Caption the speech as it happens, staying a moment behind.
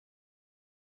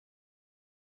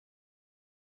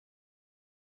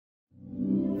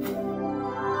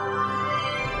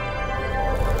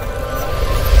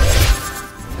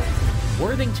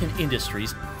Worthington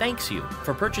Industries thanks you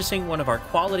for purchasing one of our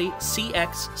quality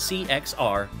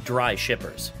CXR dry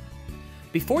shippers.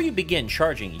 Before you begin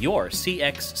charging your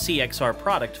CXR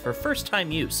product for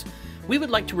first-time use, we would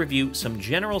like to review some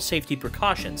general safety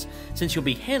precautions since you'll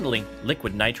be handling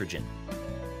liquid nitrogen.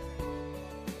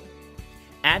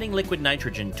 Adding liquid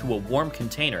nitrogen to a warm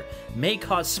container may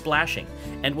cause splashing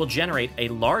and will generate a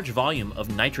large volume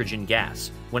of nitrogen gas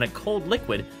when a cold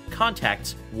liquid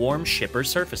contacts warm shipper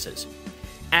surfaces.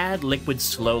 Add liquid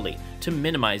slowly to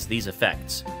minimize these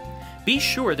effects. Be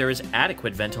sure there is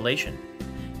adequate ventilation.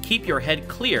 Keep your head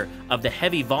clear of the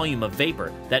heavy volume of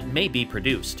vapor that may be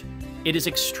produced. It is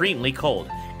extremely cold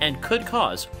and could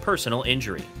cause personal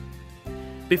injury.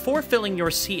 Before filling your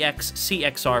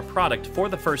CXR product for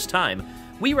the first time,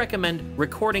 we recommend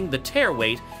recording the tare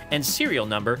weight and serial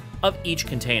number of each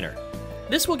container.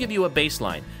 This will give you a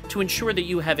baseline to ensure that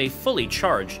you have a fully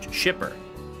charged shipper.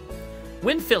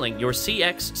 When filling your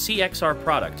CXR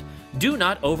product, do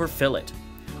not overfill it.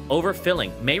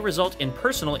 Overfilling may result in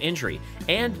personal injury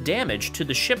and damage to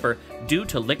the shipper due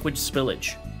to liquid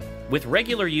spillage. With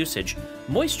regular usage,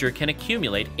 moisture can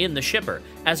accumulate in the shipper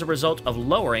as a result of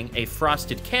lowering a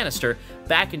frosted canister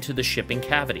back into the shipping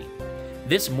cavity.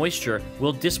 This moisture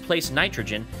will displace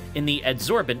nitrogen in the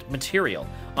adsorbent material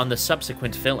on the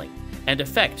subsequent filling and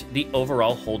affect the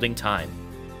overall holding time.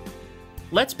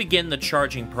 Let's begin the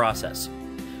charging process.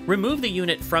 Remove the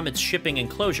unit from its shipping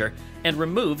enclosure and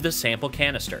remove the sample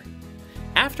canister.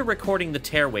 After recording the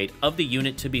tare weight of the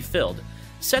unit to be filled,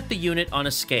 set the unit on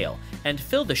a scale and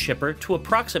fill the shipper to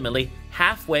approximately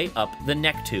halfway up the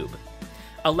neck tube.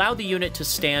 Allow the unit to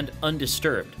stand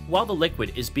undisturbed while the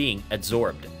liquid is being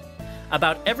adsorbed.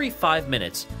 About every 5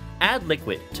 minutes, add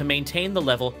liquid to maintain the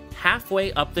level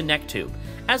halfway up the neck tube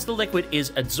as the liquid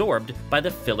is adsorbed by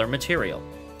the filler material.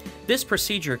 This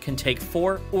procedure can take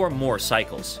 4 or more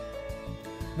cycles.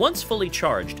 Once fully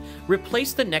charged,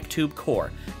 replace the neck tube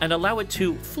core and allow it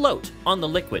to float on the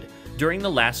liquid during the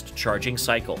last charging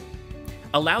cycle.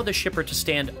 Allow the shipper to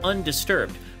stand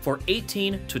undisturbed for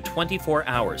 18 to 24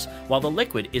 hours while the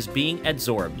liquid is being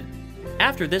adsorbed.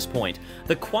 After this point,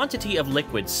 the quantity of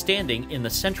liquid standing in the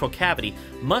central cavity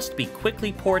must be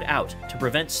quickly poured out to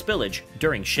prevent spillage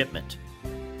during shipment.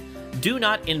 Do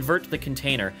not invert the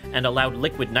container and allow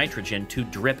liquid nitrogen to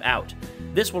drip out.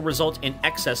 This will result in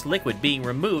excess liquid being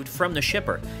removed from the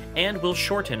shipper and will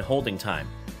shorten holding time.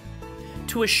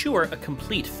 To assure a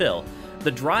complete fill,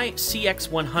 the dry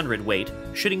CX100 weight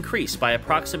should increase by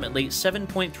approximately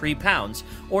 7.3 pounds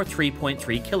or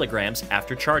 3.3 kilograms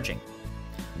after charging.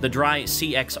 The dry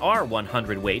CXR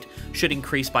 100 weight should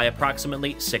increase by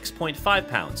approximately 6.5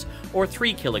 pounds or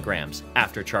 3 kilograms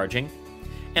after charging,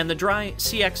 and the dry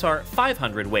CXR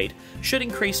 500 weight should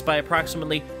increase by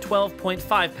approximately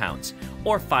 12.5 pounds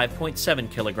or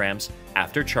 5.7 kilograms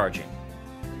after charging.